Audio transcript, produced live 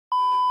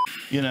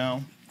You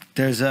know,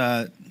 there's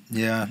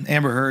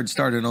Amber Heard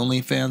started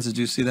OnlyFans. Did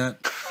you see that?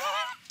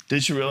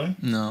 Did you really?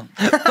 No.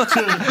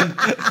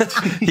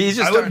 He's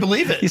just I would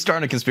believe it. He's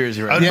starting a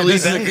conspiracy right I would now.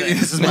 believe anything.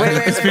 This is my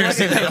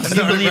conspiracy. Do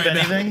you believe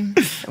anything?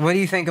 What do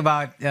you think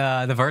about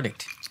the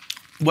verdict?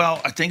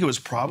 Well, I think it was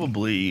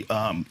probably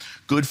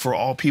good for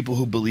all people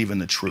who believe in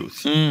the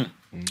truth. You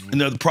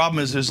know, the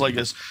problem is there's like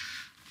this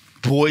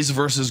boys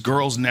versus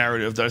girls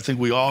narrative that I think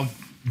we all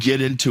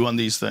get into on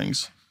these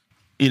things.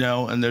 You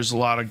know, and there's a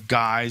lot of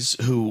guys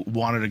who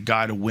wanted a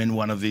guy to win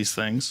one of these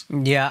things.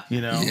 Yeah.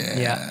 You know?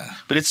 Yeah.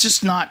 But it's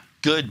just not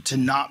good to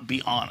not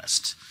be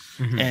honest.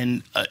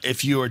 And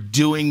if you're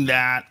doing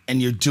that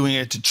and you're doing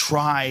it to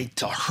try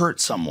to hurt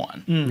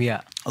someone,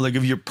 Yeah. like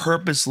if you're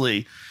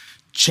purposely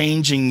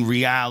changing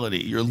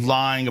reality, you're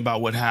lying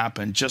about what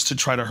happened just to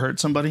try to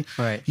hurt somebody,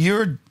 Right.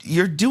 you're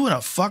doing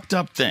a fucked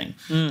up thing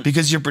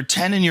because you're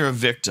pretending you're a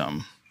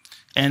victim.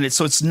 And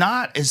it's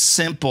not as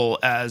simple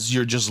as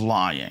you're just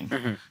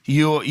lying.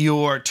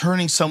 You're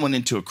turning someone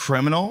into a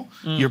criminal.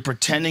 You're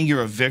pretending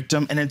you're a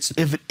victim. And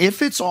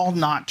if it's all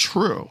not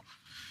true,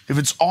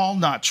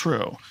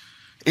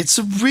 it's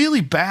a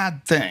really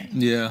bad thing.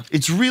 Yeah.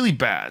 It's really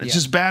bad. It's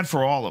just bad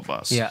for all of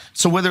us. Yeah.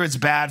 So whether it's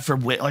bad for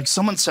like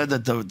someone said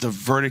that the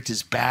verdict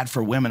is bad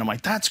for women, I'm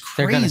like, that's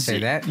crazy. They're gonna say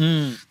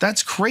that.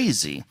 That's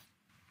crazy.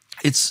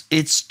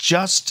 It's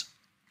just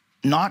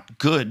not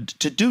good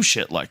to do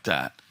shit like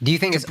that. Do you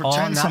think it's all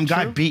Pretend not some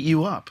guy true? beat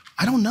you up.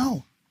 I don't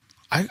know.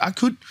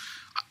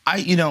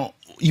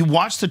 You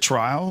watch the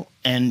trial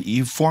and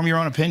you form your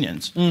own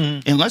opinions.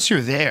 Unless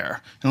you're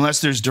there,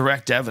 unless there's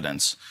direct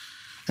evidence.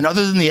 And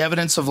other than the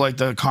evidence of like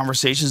the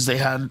conversations they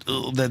had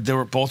that they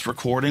were both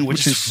recording,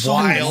 which is so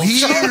wild.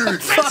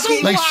 weird.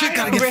 Fucking Like shit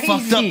gotta get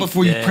fucked up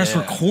before you press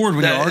record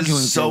when you're That arguing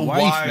is with so your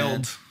wife, wild.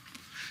 man.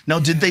 Now,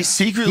 did they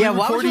secretly Yeah,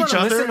 why would record you each want to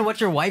other? listen to what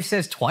your wife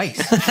says twice?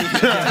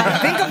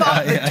 Think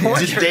about the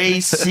torture. Did they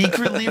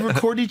secretly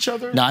record each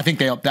other? No, I think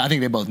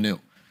they both knew.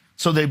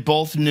 So they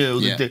both knew.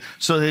 Yeah.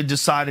 So they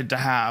decided to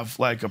have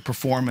like a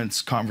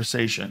performance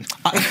conversation.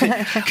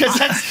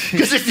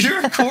 Because if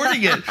you're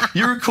recording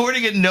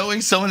it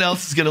knowing someone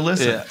else is going to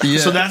listen. Yeah. Yeah.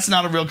 So that's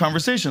not a real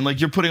conversation.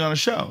 Like you're putting on a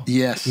show.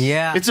 Yes.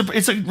 Yeah. It's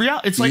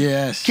like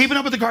Yes. Keeping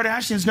Up with the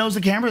Kardashians knows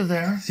the cameras are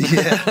there.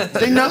 Yeah.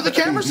 They know the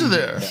cameras are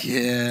there.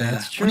 Yeah.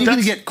 That's true. When are you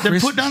gonna get They're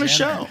Kris putting on a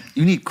Jenner? show.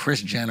 You need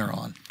Kris Jenner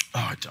on. Oh,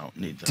 I don't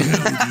need that.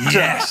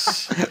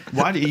 Yes.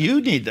 Why do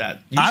you need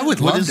that? I would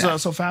love What is that.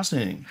 so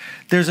fascinating?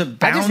 There's a I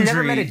boundary. just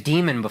never met a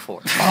demon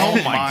before.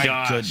 Oh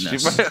my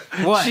goodness.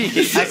 What? I said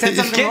You something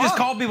can't just wrong?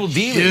 call people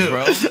demons,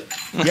 bro.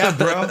 Yeah,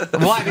 bro.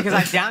 Why? Because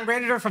I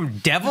downgraded her from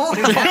devil?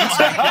 Is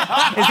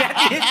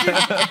that the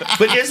issue?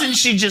 But isn't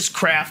she just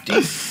crafty?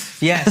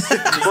 Yes.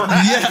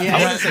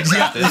 I think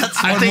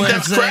that's I don't know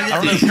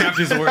if crafty.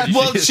 crafty is a word.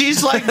 Well,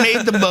 she's like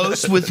made the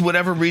most with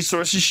whatever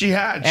resources she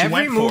had. She Every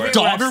went movie for it.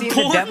 where I've Daughter seen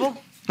porn? the devil.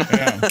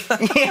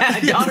 Yeah,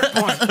 daughter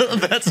porn.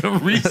 That's a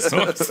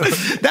resource.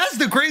 That's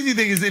the crazy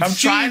thing is if I'm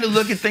she, trying to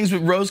look at things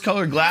with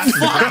rose-colored glasses.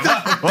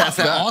 that's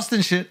that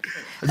Austin shit.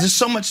 There's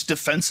so much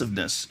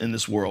defensiveness in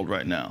this world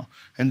right now,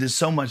 and there's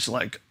so much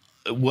like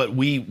what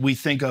we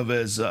think of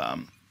as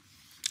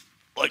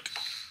like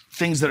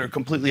things that are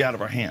completely out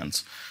of our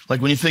hands.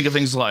 Like when you think of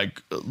things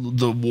like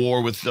the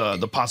war with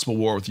the possible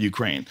war with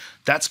Ukraine,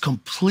 that's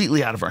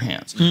completely out of our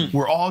hands.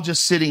 We're all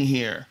just sitting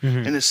here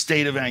in a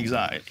state of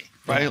anxiety,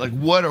 right? Like,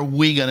 what are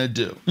we gonna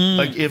do?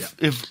 Like, if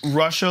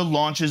Russia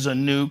launches a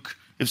nuke,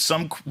 if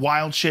some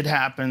wild shit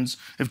happens,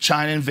 if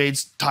China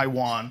invades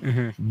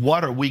Taiwan,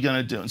 what are we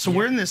gonna do? And so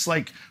we're in this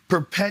like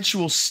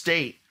perpetual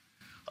state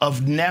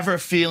of never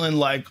feeling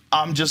like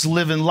I'm just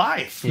living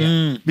life.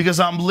 Because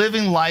I'm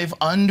living life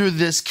under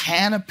this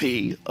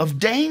canopy of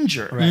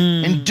danger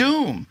and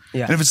doom.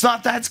 Yeah. And if it's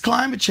not that, it's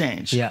climate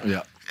change.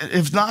 Yeah.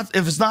 If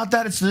it's not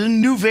that, it's the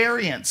new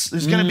variants.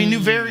 There's going to be new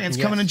variants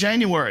coming in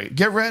January.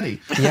 Get ready.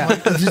 Yeah.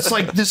 Like, it's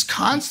like this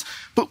constant,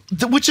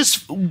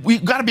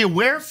 we've got to be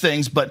aware of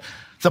things, but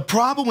the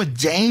problem with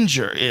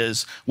danger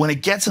is when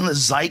it gets in the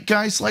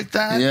zeitgeist like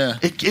that,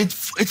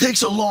 it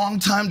takes a long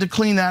time to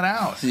clean that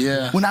out.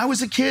 Yeah. When I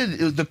was a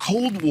kid, the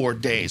Cold War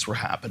days were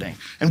happening,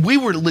 and we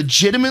were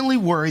legitimately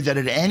worried that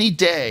at any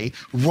day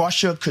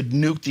Russia could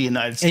nuke the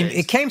United States.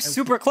 It came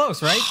super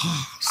close, right?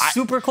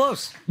 Super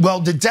close.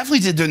 Well, they definitely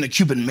did during the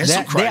Cuban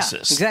Missile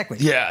Crisis. Yeah, exactly.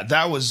 Yeah,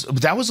 that was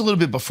a little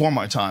bit before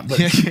my time, but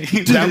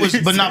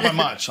but not by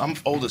much. I'm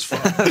old as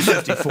fuck,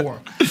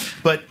 54.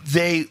 But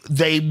they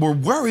were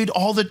worried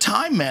all the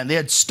time, man. They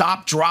had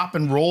stop, drop,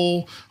 and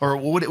roll, or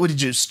what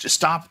did you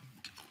stop?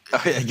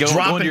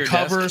 Drop and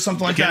cover or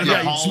something like that.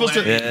 Yeah, you're supposed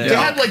to. They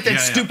had like that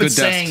stupid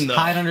saying though.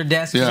 Hide under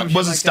desks. Yeah, Or it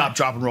wasn't like stop,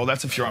 drop, and roll.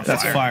 That's if you're on fire.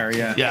 That's fire,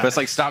 yeah. Yeah. But it's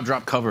like stop,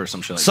 drop, cover or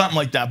some shit like Something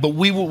like that. But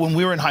when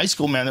we were in high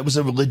school, man, it was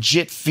a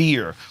legit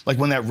fear. Like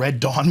when that Red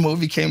Dawn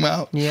movie came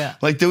out. Yeah.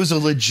 Like there was a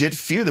legit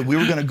fear that we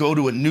were going to go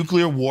to a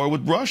nuclear war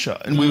with Russia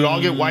and we would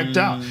all get wiped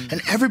out.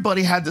 And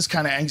everybody had this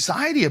kind of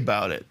anxiety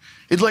about it.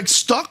 It like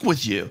stuck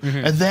with you.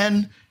 And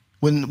then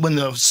when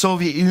the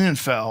Soviet Union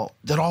fell,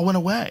 that all went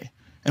away.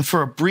 And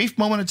for a brief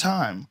moment of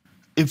time,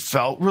 it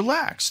felt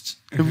relaxed.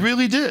 It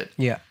really did.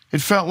 Yeah.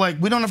 It felt like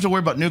we don't have to worry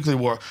about nuclear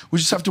war. We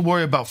just have to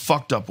worry about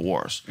fucked up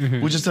wars.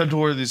 We just have to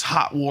worry these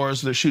hot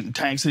wars. They're shooting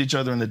tanks at each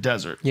other in the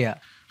desert. Yeah.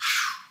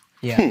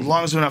 Yeah. As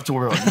long as we don't have to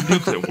worry about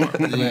nuclear war.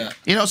 Yeah.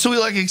 You know, so we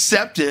like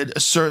accepted a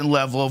certain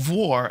level of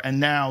war, and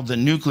now the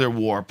nuclear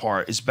war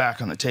part is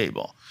back on the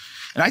table.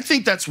 And I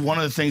think that's one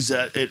of the things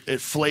that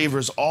it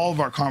flavors all of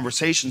our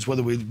conversations,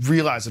 whether we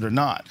realize it or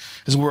not,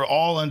 is we're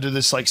all under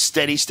this like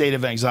steady state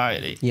of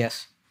anxiety.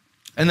 Yes.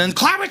 And then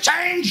climate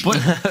change.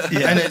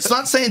 And it's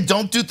not saying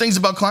don't do things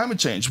about climate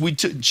change. We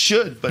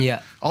should, but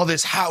all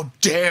this, how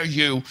dare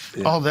you,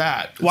 all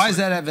that. Why is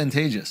that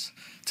advantageous?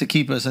 To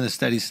keep us in a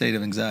steady state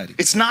of anxiety.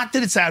 It's not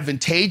that it's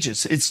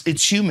advantageous.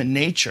 It's human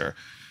nature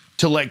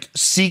to like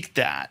seek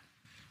that.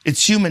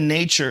 It's human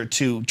nature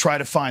to try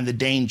to find the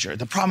danger.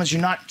 The problem is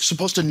you're not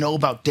supposed to know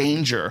about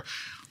danger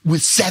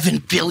with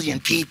 7 billion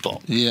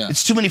people. Yeah.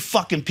 It's too many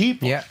fucking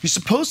people. Yeah. You're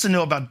supposed to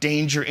know about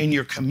danger in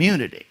your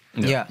community.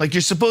 Yeah. Like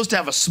you're supposed to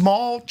have a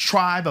small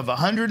tribe of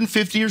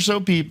 150 or so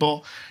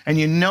people, and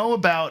you know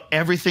about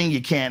everything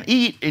you can't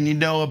eat, and you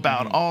know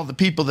about all the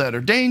people that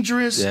are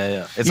dangerous.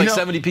 Yeah. It's like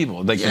 70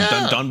 people. Like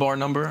the Dunbar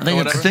number. I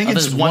think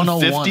it's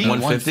 150.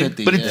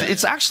 150. But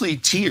it's actually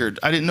tiered.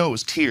 I didn't know it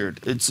was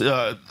tiered. It's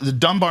the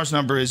Dunbar's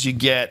number is you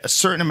get a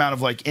certain amount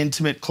of like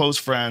intimate, close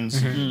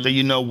friends that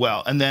you know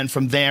well, and then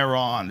from there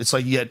on, it's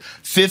like you get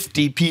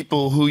 50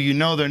 people who you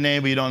know their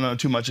name, but you don't know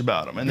too much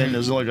about them, and then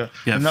there's like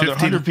another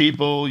 100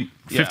 people.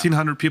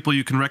 1,500 people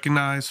you can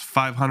recognize,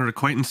 500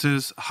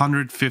 acquaintances,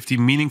 150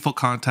 meaningful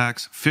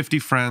contacts, 50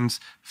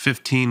 friends,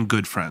 15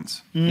 good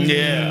friends.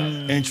 Yeah,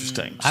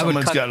 interesting. I would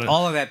cut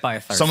all of that by a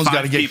third. Someone's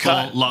got to 5 get people,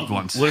 cut. loved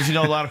ones. What if you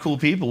know a lot of cool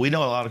people? We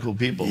know a lot of cool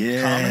people.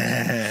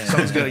 Yeah.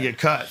 Someone's got to get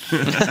cut. You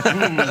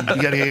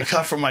got to get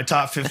cut from my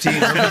top 15.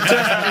 It's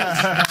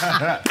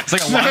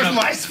like a lineup.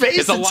 MySpace.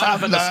 It's a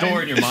lineup at the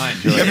store in your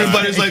mind. You're like,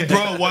 Everybody's like,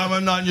 bro, why am I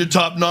not in your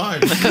top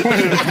 9?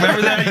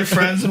 Remember that? Your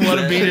friends and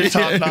want to be in your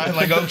top 9.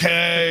 Like,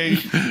 okay.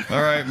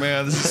 All right,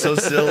 man. This is so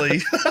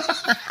silly.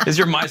 It's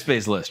your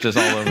MySpace list, just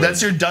all over.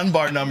 That's your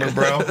Dunbar number,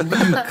 bro.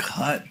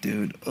 Cut,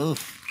 dude.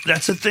 Oof.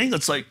 That's the thing.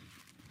 It's like,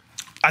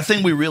 I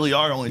think we really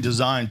are only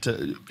designed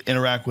to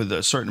interact with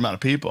a certain amount of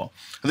people.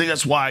 I think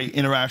that's why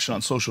interaction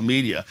on social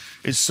media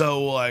is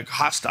so like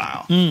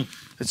hostile.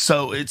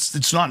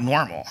 It's not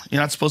normal.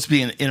 You're not supposed to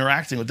be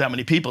interacting with that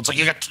many people. It's like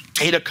you got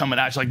data coming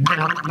at you, like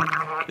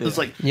it's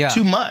like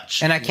too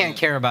much. And I can't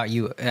care about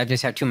you. I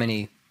just have too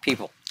many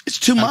people. It's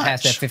too much.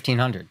 Past that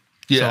 1,500.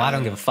 Yeah. So I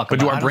don't give a fuck But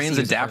about do I our don't brains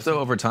see this adapt person. though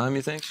over time?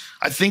 You think?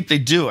 I think they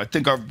do. I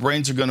think our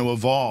brains are going to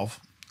evolve.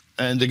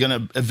 And they're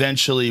going to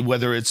eventually,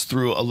 whether it's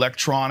through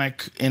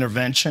electronic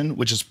intervention,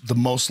 which is the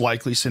most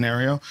likely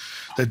scenario,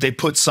 that they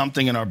put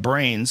something in our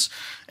brains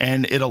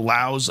and it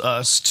allows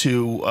us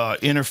to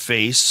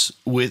interface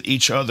with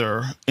each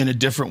other in a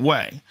different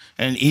way.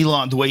 And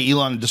Elon, the way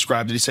Elon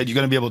described it, he said, you're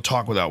going to be able to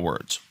talk without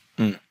words.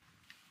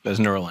 That's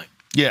Neuralink.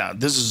 Yeah,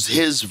 this is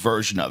his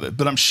version of it.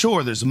 But I'm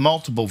sure there's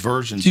multiple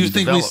versions. Do you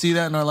think we developed. see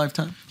that in our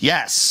lifetime?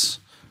 Yes.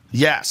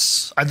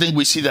 Yes. I think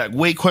we see that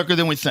way quicker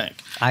than we think.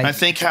 I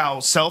think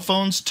how cell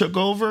phones took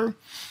over,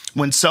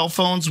 when cell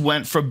phones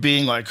went from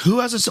being like, who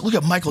has a cell? Look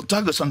at Michael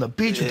Douglas on the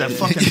beach with that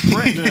fucking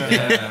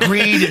brick.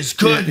 Greed is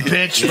good,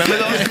 bitch. Remember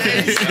those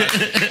days?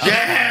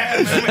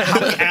 Yeah. How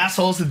many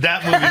assholes did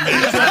that movie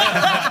make?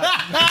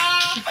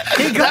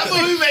 That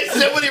movie made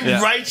so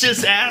many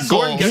righteous assholes.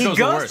 Gordon He Gekko's the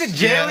goes worst. to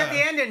jail at the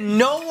end, and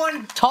no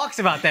one talks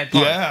about that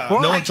part. Yeah,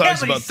 We're no like, one talks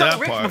but about he's so that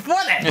rich part. Before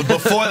that, But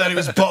before that, he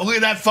was look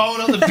at that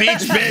phone on the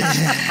beach,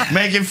 bitch,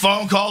 making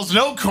phone calls,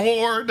 no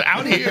cord,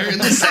 out here in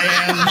the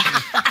sand,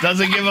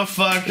 doesn't give a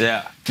fuck.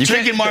 Yeah.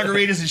 Drinking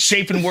margaritas and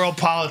shaping world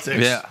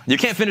politics. Yeah. You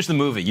can't finish the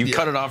movie. You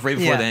cut it off right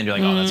before the end. You're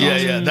like, oh, that's Yeah,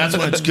 awesome. yeah, that's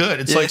when it's good.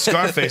 It's like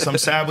Scarface. I'm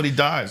sad when he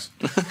dies.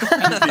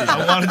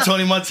 I wanted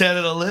Tony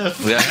Montana to live.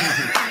 Yeah.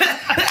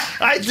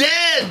 I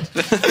did.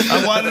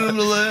 I wanted him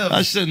to live.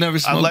 I should have never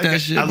smoked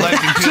that shit. I like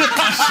it.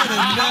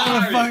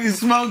 never fucking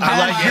smoked I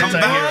like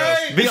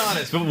anti-heroes. Be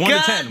honest, but 1 to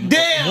 10.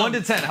 damn. 1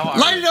 to 10. How are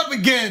Light you? it up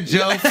again,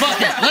 Joe.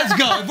 Fuck it. Let's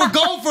go. If we're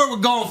going for it, we're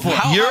going for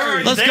it. You're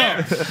already Let's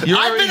there. go. You're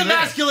I've already been there.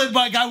 emasculated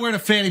by a guy wearing a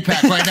fanny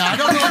pack right now. I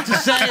don't know what to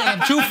say. And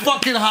I'm too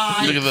fucking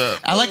high. Look at that.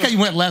 I like how you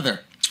went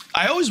leather.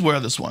 I always wear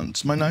this one.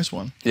 It's my nice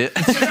one. Yeah.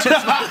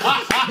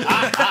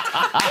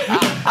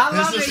 I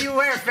love that you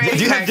wear fanny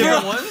Do you have packs.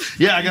 different ones?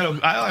 Yeah,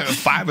 I have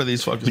 5 of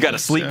these fuckers. You got a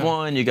sleep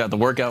one. You got the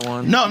workout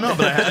one. No,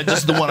 but this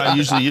is the one I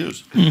usually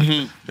use.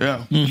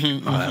 Yeah.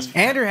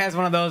 Andrew has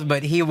one of those,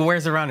 but he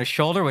wears it around his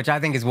shoulder, which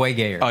I think is way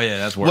gayer. Oh yeah,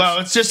 that's worse. Well,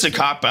 it's just a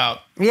cop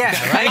out. Yeah,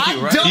 right? Thank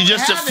you, right? Don't You're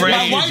just have afraid. It.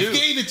 My You wife do.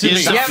 gave it to You're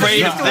me. just Yeah, but afraid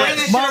you of have to wear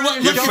this. that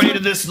shit You're around afraid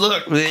of this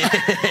look. Look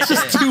It's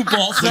just two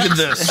ball at sacks.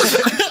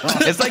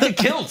 this. It's like a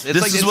kilt. It's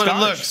This like is it's what it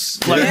Scottish.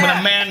 looks like when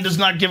a man does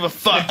not give a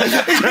fuck.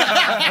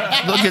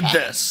 Look at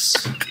this.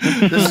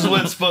 This is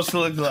what it's supposed to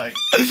look like.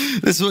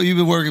 This is what you've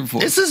been working for.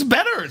 This is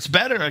better. It's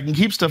better. I can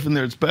keep stuff in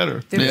there. It's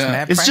better. Dude, Yeah.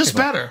 mad It's just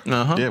practical.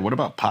 better. Yeah, what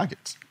about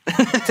pockets?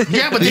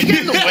 Yeah, but they get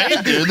in the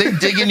way, dude. They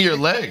dig into your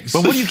legs.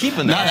 But what are you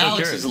keeping Not there?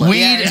 Alex's Weed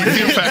leg. and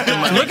fear factor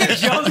legs. Look at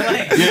Joe's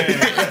legs.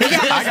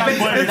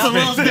 It's a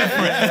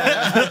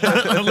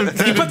little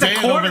different. He puts a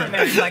quarter in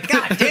there. He's like,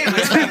 God damn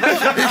it.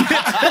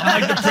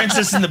 Like the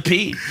princess and the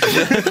pea.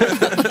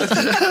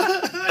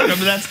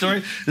 Remember that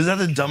story? Is that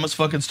the dumbest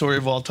fucking story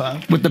of all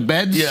time? With the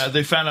beds? Yeah,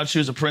 they found out she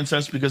was a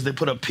princess because they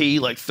put a pea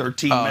like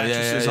 13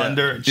 mattresses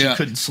under and she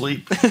couldn't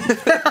sleep.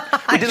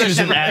 She was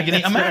in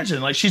agony.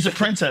 Imagine, like, she's a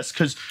princess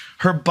because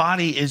her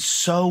body is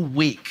so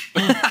weak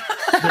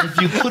that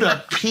if you put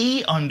a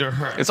pea under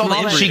her, It's all the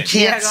she inbreeding.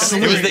 can't It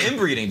sleep. was the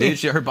inbreeding, dude.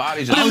 Her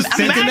body just. I was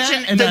thinking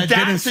that, and I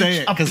didn't that's say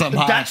it because I'm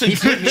high. That's a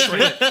good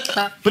trait.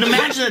 But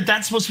imagine that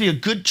that's supposed to be a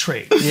good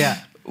trait.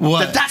 Yeah.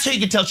 What? That's how you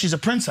can tell she's a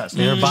princess.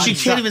 Her She body can't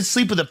sucks. even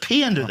sleep with a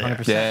pea under there.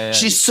 100%. Yeah.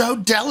 She's so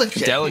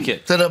delicate.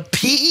 Delicate. That a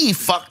pea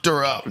fucked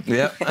her up.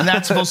 Yep. And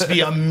that's supposed to be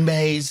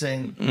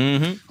amazing.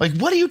 Mm-hmm. Like,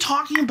 what are you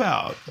talking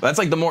about? That's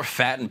like the more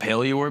fat and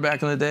pale you were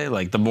back in the day,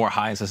 like the more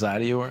high in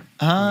society you were.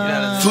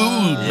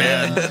 Food,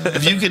 man.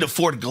 If you could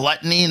afford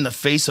gluttony in the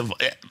face of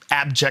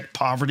abject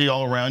poverty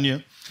all around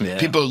you,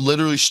 people are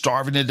literally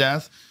starving to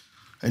death,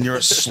 and you're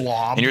a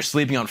slob. And you're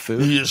sleeping on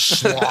food. You're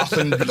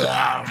sloughing,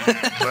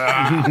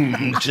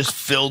 just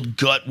filled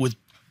gut with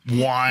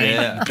wine,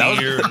 and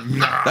beer.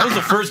 That was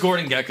the first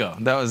Gordon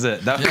Gekko. That was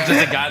it. That was just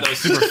a guy that was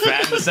super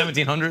fat in the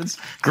 1700s.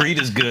 Greed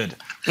is good.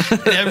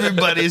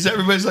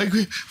 Everybody's like,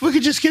 we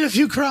could just get a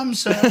few crumbs,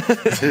 sir.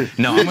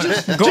 No, I'm gonna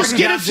Just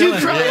get a few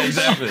crumbs. Yeah,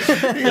 exactly.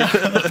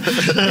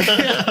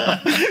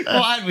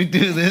 Why'd we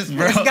do this,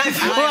 bro? This guy's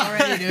high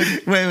already,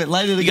 dude. Wait,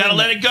 light it again. You gotta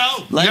let it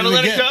go. Light You gotta it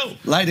let it again. go.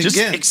 Light it Just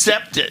again.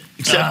 accept it.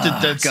 Accept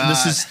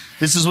it.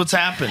 This is what's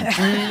happened.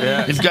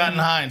 You've gotten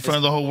high in front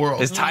of the whole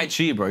world. It's Tai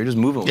Chi, bro. You're just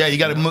moving. Yeah, you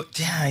gotta move.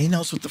 Yeah, he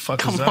knows what the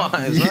fuck is up.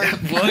 Come on, son.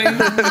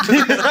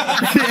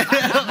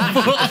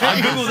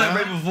 I googled that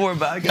right before,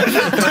 but I got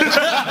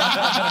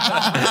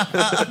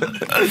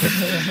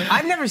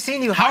I've never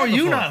seen you high How are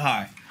you before. not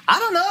high? I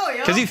don't know, yo.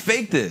 because he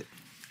faked it.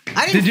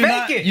 I didn't Did you fake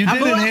not- it. you I did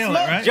blew out inhale it,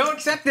 smoke. right? Joe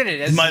accepted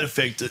it. He might have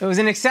faked it. It was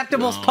an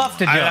acceptable puff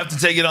to Joe. I'd have to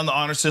take it on the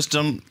honor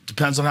system.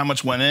 Depends on how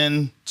much went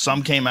in.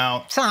 Some came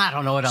out. So I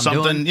don't know what I'm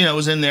Something, doing. you know,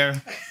 was in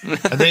there. I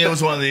think it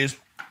was one of these.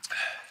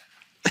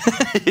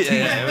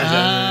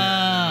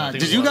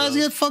 Did you guys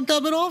get fucked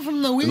up at all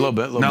from the weed? A little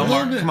bit. No, A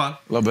Mark, come on.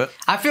 little bit.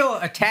 I feel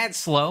a tad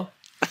slow,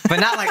 but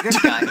not like this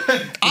guy.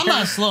 I'm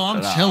not slow.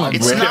 I'm chilling.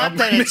 It's bro. not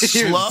that it's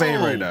slow. saying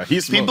right now. He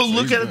smokes, People so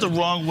look he's at it the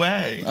wrong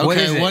way.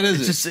 Okay, what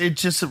is it? It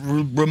just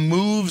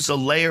removes a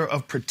layer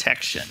of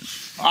protection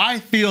I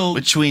feel.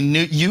 between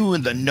you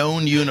and the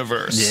known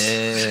universe.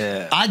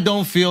 Yeah. I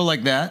don't feel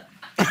like that.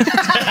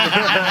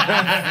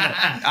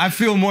 I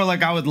feel more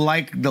like I would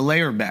like the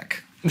layer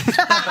back.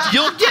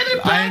 You'll get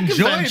it back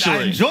eventually.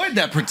 I enjoyed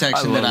that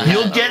protection that I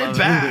You'll had. get it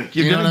back.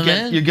 You're You know gonna what I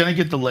get. mean? You're gonna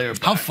get the layer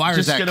back. How fire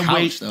is Just that gotta couch,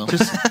 wait. though?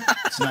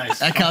 It's nice.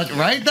 That couch,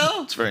 right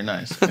though? It's very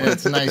nice. Yeah,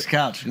 it's a nice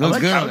couch. It I looks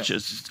like good on it.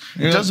 couches. It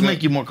It looks does good.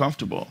 make you more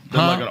comfortable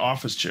than like an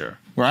office chair.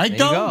 Right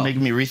though?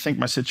 Making me rethink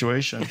my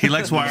situation. He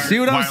likes wire. See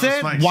what I'm wireless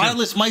saying? mics, too.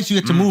 Wireless mics, you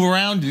get to move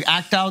around, do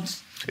act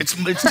outs. It's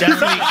definitely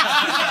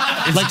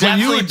it's Like when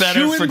you definitely were better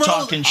chewing, for bro,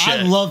 talking shit.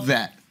 I love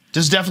that.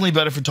 It's definitely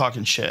better for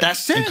talking shit.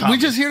 That's in it. comedy.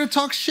 We just here to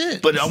talk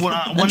shit. But I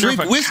wonder if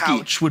drink a whiskey.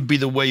 couch would be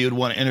the way you'd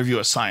want to interview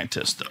a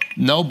scientist, though.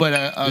 No, but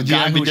a you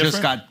guy like me who just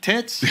different? got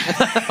tits.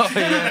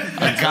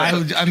 A guy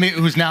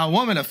who's now a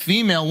woman, a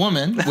female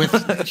woman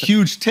with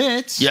huge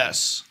tits.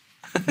 Yes.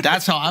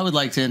 That's how I would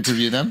like to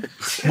interview them.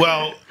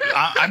 Well,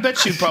 I bet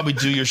she'd probably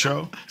do your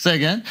show. Say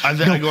again. I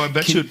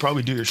bet she would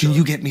probably do your show. Can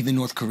you get me the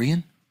North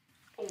Korean?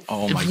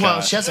 Oh my well,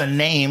 gosh. she has a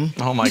name.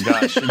 Oh my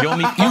gosh. You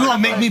only You gonna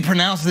make me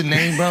pronounce the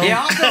name, bro?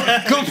 Yeah, also,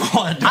 Come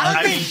on. dog. I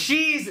don't think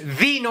she's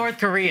the North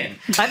Korean.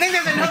 I think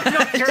there's another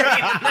North Korean.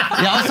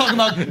 Yeah, I was talking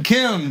about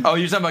Kim. Oh,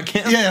 you're talking about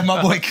Kim? Yeah,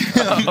 my boy Kim.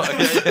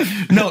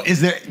 No,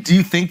 do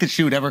you think that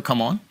she would ever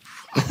come on?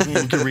 We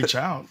could reach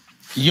out.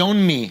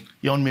 Yeonmi.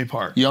 Yeonmi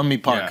Park.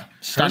 Yeonmi Park. Yeah. Her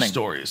Stunning.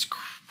 story is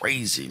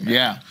crazy, man.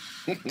 Yeah.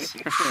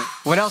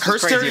 What else Her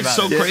is crazy story is about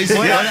so it? crazy.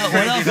 What Yeah.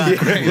 else is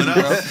crazy,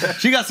 bro?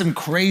 She got some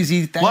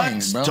crazy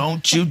things, What? bro.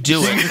 Don't you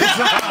do it.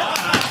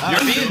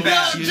 You're being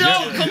bad. Yo,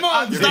 Joe, come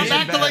on. Stop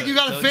acting like you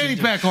got a fanny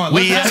pack on.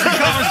 We, Let's have a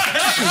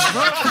conversation,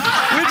 bro.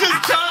 We're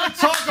just trying to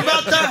talk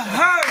about the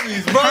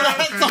Harleys, bro.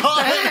 That's all.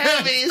 The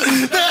heavies,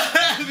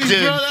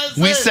 Dude, bro. That's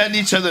we it. send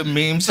each other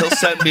memes. He'll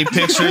send me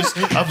pictures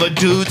of a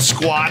dude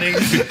squatting,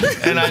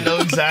 and I know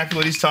exactly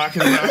what he's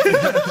talking about.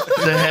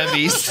 The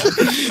heavies.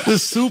 The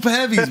soup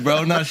heavies,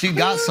 bro. No, she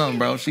got some,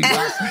 bro. She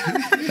got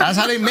some. That's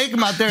how they make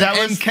them out there That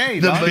in was NK,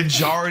 the dog.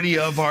 majority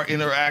of our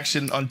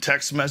interaction on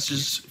text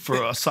messages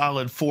for a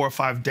solid 4 or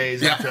 5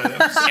 days after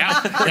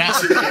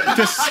that.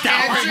 Just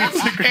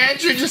scouring.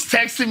 Andrew just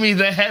texted me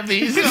the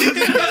heavies.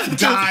 I'm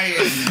dying.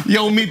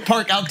 Yo, meet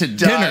Park out to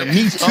dinner.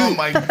 Me too. Oh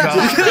my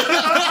god.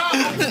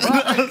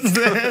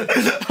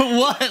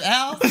 What,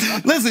 Al?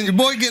 Listen, your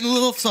boy getting a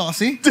little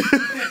saucy.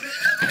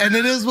 And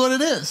it is what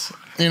it is,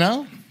 you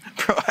know?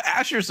 Bro,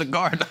 Pass your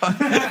cigar, dog.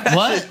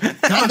 What?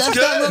 That's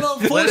that little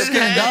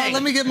foreskin, dog.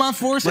 Let me get my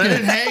foreskin. Let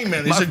it hang,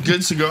 man. These are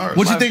good cigars.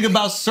 What you think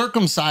about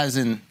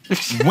circumcising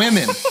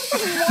women?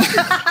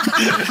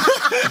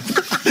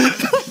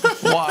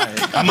 Why?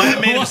 I might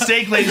have made a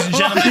mistake, ladies and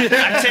gentlemen.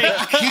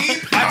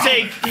 I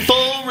take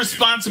full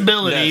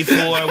responsibility for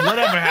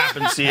whatever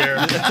happens here.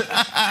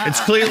 It's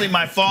clearly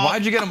my fault.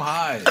 Why'd you get him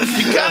high?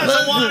 Because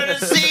I wanted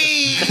to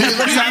see. You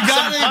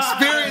gotta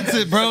experience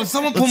it, bro.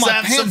 Someone pull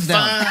my pants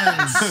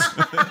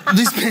down.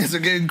 These pants are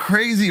getting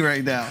crazy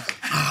right now.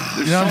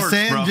 You know what I'm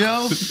saying, bro.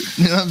 Joe?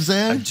 You know what I'm I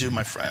saying? do,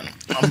 my friend.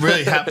 I'm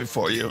really happy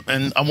for you.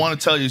 And I want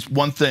to tell you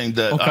one thing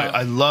that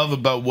I love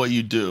about what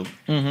you do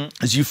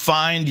is you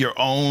find your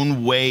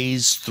own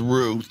ways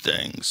through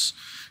things.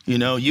 You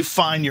know, you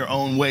find your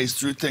own ways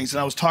through things. And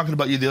I was talking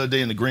about you the other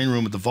day in the green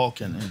room at the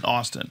Vulcan in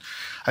Austin.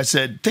 I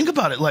said, think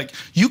about it. Like,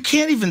 you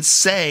can't even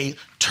say,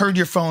 turn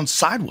your phone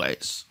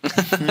sideways.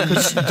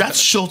 That's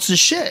Schultz's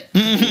shit.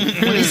 When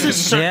he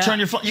says, turn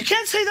your phone, you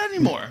can't say that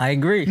anymore. I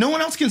agree. No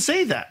one else can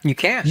say that. You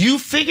can't. You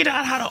figured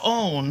out how to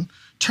own,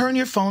 turn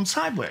your phone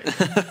sideways.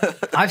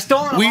 I've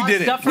stolen a lot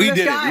of stuff from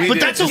this guy. But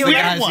that's a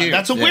weird one.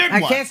 That's a weird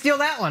one. I can't steal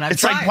that one.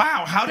 It's like,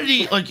 wow, how did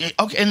he, like,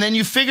 okay, and then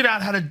you figured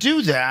out how to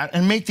do that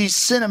and make these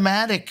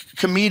cinematic,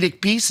 comedic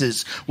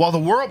pieces while the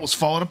world was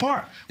falling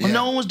apart, when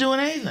no one was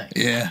doing anything.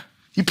 Yeah.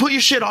 You put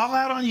your shit all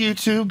out on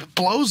YouTube, it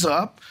blows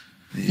up,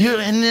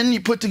 and then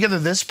you put together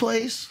this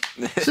place.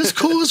 This is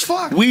cool as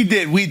fuck. We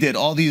did.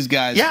 All these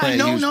guys. Yeah, played I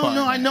know, a huge part.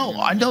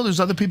 I know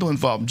there's other people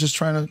involved. I'm just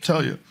trying to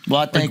tell you.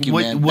 Well, thank you,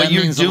 man. What That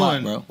you're means a lot,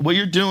 doing, bro. what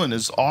you're doing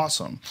is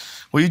awesome.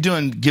 What you're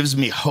doing gives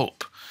me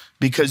hope.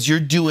 Because you're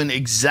doing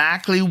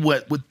exactly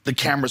what the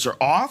cameras are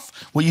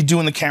off, what you do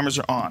when the cameras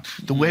are on.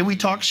 The way we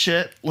talk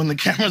shit when the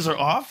cameras are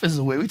off is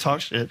the way we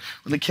talk shit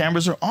when the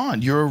cameras are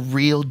on. You're a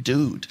real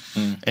dude.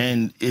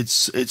 And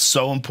it's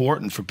so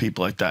important for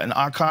people like that. And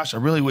Akaash, I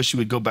really wish you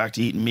would go back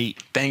to eating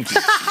meat. Thank you.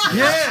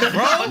 Yeah,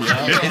 bro.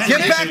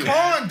 Get back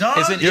on, dog.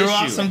 It's an You're issue.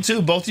 awesome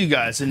too, both of you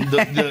guys. And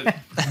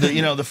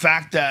the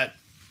fact that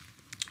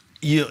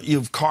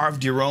you've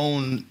carved your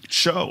own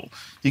show.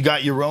 You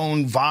got your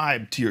own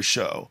vibe to your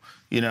show.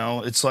 You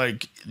know, it's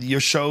like your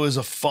show is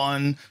a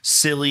fun,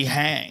 silly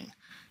hang,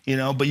 you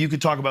know, but you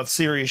could talk about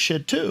serious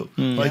shit too.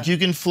 Like you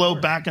can flow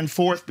back and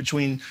forth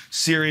between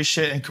serious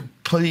shit and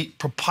complete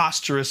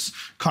preposterous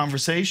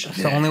conversations.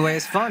 It's the only way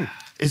it's fun.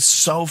 It's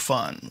so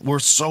fun. We're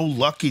so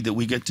lucky that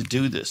we get to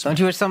do this. Don't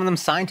you wish some of them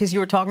scientists you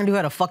were talking to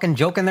had a fucking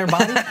joke in their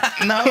body?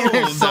 No.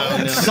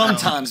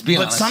 Sometimes, be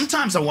But honest.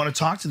 sometimes I want to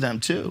talk to them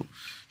too.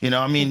 You know,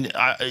 I mean,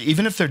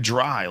 even if they're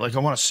dry, like I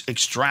want to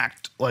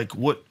extract, like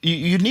what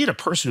you need a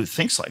person who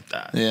thinks like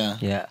that. Yeah.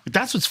 Yeah.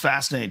 That's what's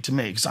fascinating to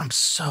me because I'm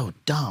so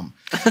dumb.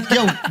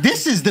 Yo,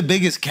 this is the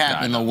biggest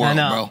cap in the world,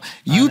 know.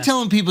 bro. You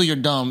telling people you're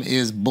dumb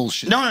is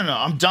bullshit. No.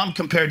 I'm dumb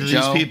compared to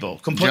Joe, these people.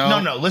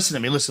 Joe. No.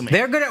 Listen to me.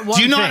 They're good at one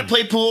Do you know how thing. to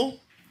play pool?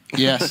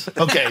 Yes.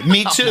 Okay,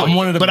 me too. I'm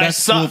one of the but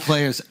best I pool suck.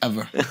 players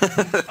ever.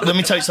 Let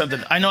me tell you something.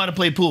 I know how to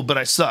play pool, but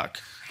I suck.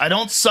 I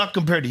don't suck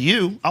compared to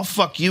you. I'll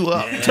fuck you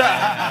up. But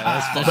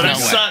I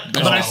suck.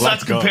 But I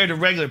suck compared to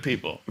regular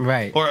people.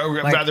 Right.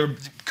 Or Like- rather,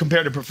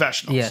 compared to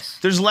professionals. Yes.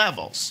 There's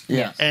levels.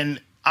 Yes. And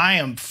I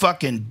am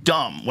fucking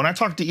dumb. When I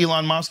talk to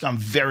Elon Musk, I'm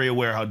very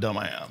aware how dumb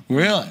I am.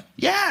 Really?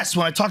 Yes.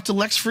 When I talk to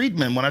Lex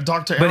Friedman, when I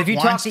talk to But Eric if you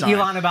talk to Weinstein,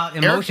 Elon about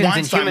Eric emotions and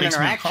Weinstein human makes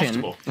me interaction,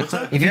 uncomfortable. What's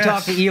that? if you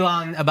talk to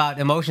Elon about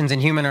emotions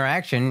and human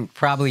interaction,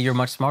 probably you're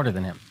much smarter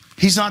than him.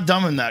 He's not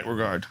dumb in that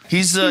regard.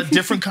 He's a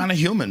different kind of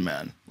human,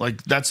 man.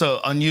 Like, that's an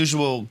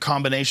unusual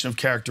combination of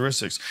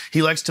characteristics.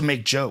 He likes to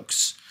make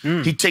jokes.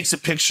 He takes a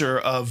picture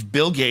of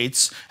Bill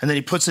Gates and then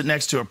he puts it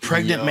next to a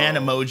pregnant man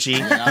emoji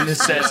and it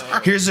says,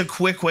 here's a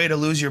quick way to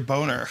lose your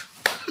boner.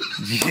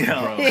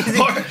 Or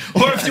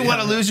if you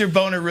want to lose your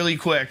boner really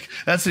quick,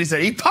 that's what he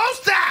said. He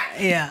posts that.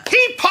 Yeah.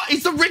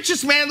 He's the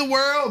richest man in the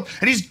world,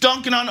 and he's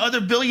dunking on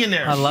other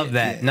billionaires. I love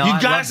that. No, You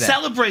I gotta love that.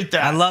 celebrate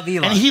that. I love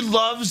Elon. and he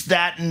loves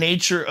that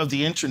nature of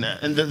the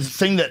internet. And the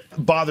thing that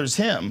bothers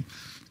him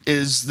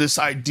is this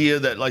idea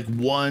that like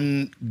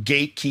one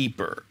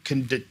gatekeeper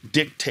can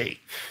dictate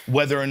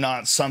whether or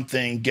not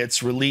something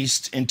gets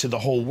released into the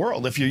whole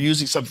world. If you're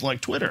using something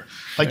like Twitter,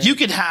 like you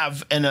could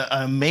have an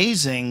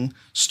amazing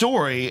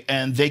story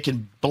and they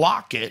can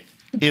block it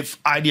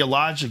if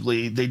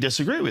ideologically they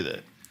disagree with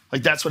it.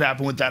 Like that's what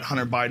happened with that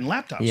Hunter Biden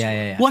laptop story.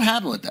 Yeah. What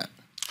happened with that?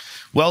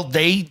 Well,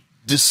 they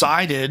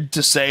decided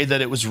to say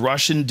that it was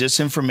Russian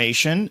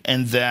disinformation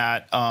and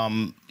that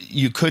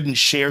you couldn't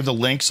share the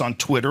links on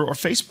Twitter or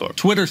Facebook.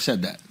 Twitter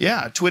said that.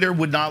 Yeah, Twitter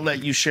would not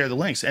let you share the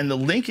links. And the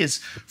link is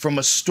from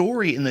a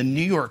story in the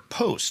New York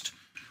Post,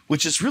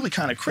 which is really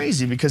kind of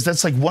crazy because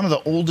that's like one of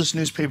the oldest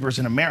newspapers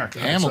in America.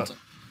 Hamilton.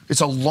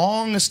 It's a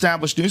long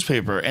established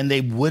newspaper and they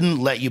wouldn't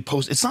let you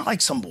post. It's not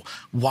like some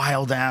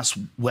wild ass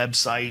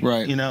website,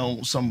 Right. you know,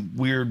 some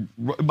weird,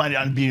 it might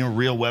not be a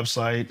real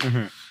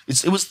website.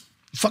 It was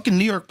fucking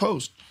New York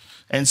Post.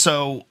 And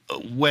so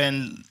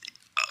when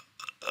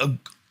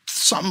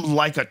something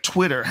like a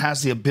Twitter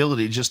has the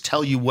ability to just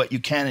tell you what you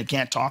can and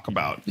can't talk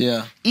about,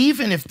 Yeah.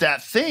 even if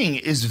that thing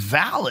is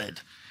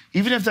valid,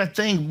 even if that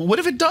thing, what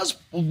if it does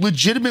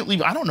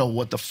legitimately, I don't know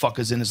what the fuck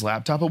is in his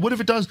laptop, but what if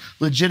it does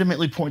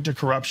legitimately point to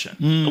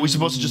corruption? Are we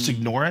supposed to just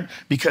ignore it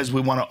because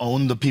we want to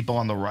own the people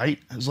on the right?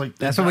 It's like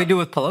That's what we do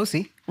with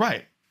Pelosi.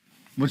 Right.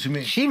 What you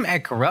mean? She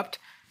mad corrupt.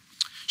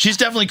 She's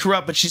definitely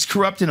corrupt, but she's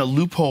corrupt in a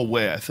loophole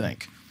way, I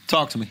think.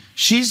 Talk to me.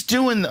 She's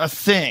doing a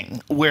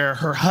thing where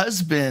her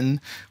husband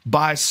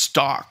buys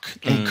stock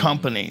in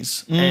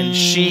companies, and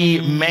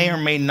she may or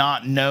may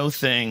not know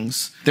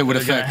things That would are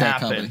gonna affect that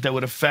happen, company. that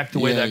would affect the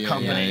way that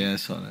company. Yeah, I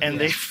saw that. And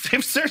they're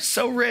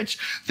so rich.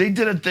 They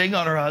did a thing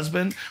on her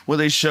husband where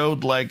they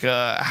showed like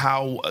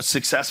how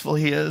successful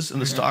he is in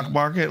the stock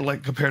market,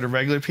 like compared to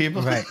regular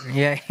people. Right.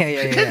 Yeah.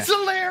 It's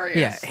hilarious.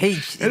 Yeah.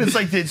 And it's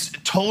like it's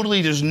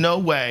totally. There's no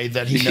way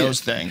that he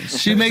knows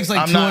things. She makes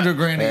like 200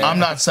 grand a year. I'm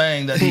not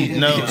saying that he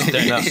knows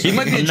things. No, he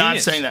might be a I'm not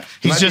genius. saying that.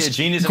 He He's might be just a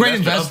genius great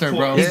investor. investor,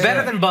 bro. He's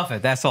better than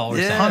Buffett. That's all we're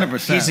saying.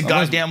 100%. He's a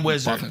goddamn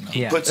wizard. Buffett,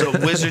 Yeah. Puts a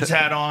wizard's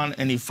hat on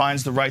and he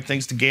finds the right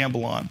things to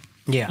gamble on,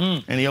 Yeah.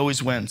 and he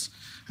always wins.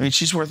 I mean,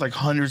 she's worth like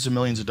hundreds of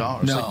millions of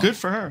dollars. No. Like, good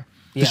for her.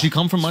 Does she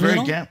come from It's money? very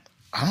at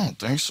all? I don't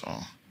think so.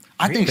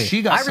 I think Really?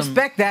 she got I some.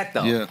 respect that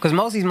though, Yeah. because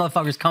most of these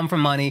motherfuckers come from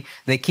money.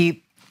 They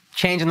keep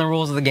changing the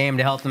rules of the game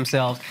to help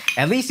themselves.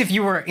 At least if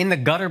you were in the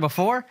gutter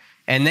before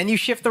and then you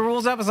shift the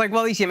rules up, it's like,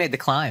 well, at least you made the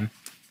climb.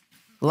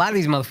 A lot of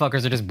these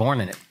motherfuckers are just born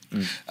in it.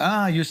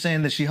 You're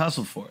saying that she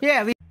hustled for it.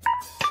 Yeah, at least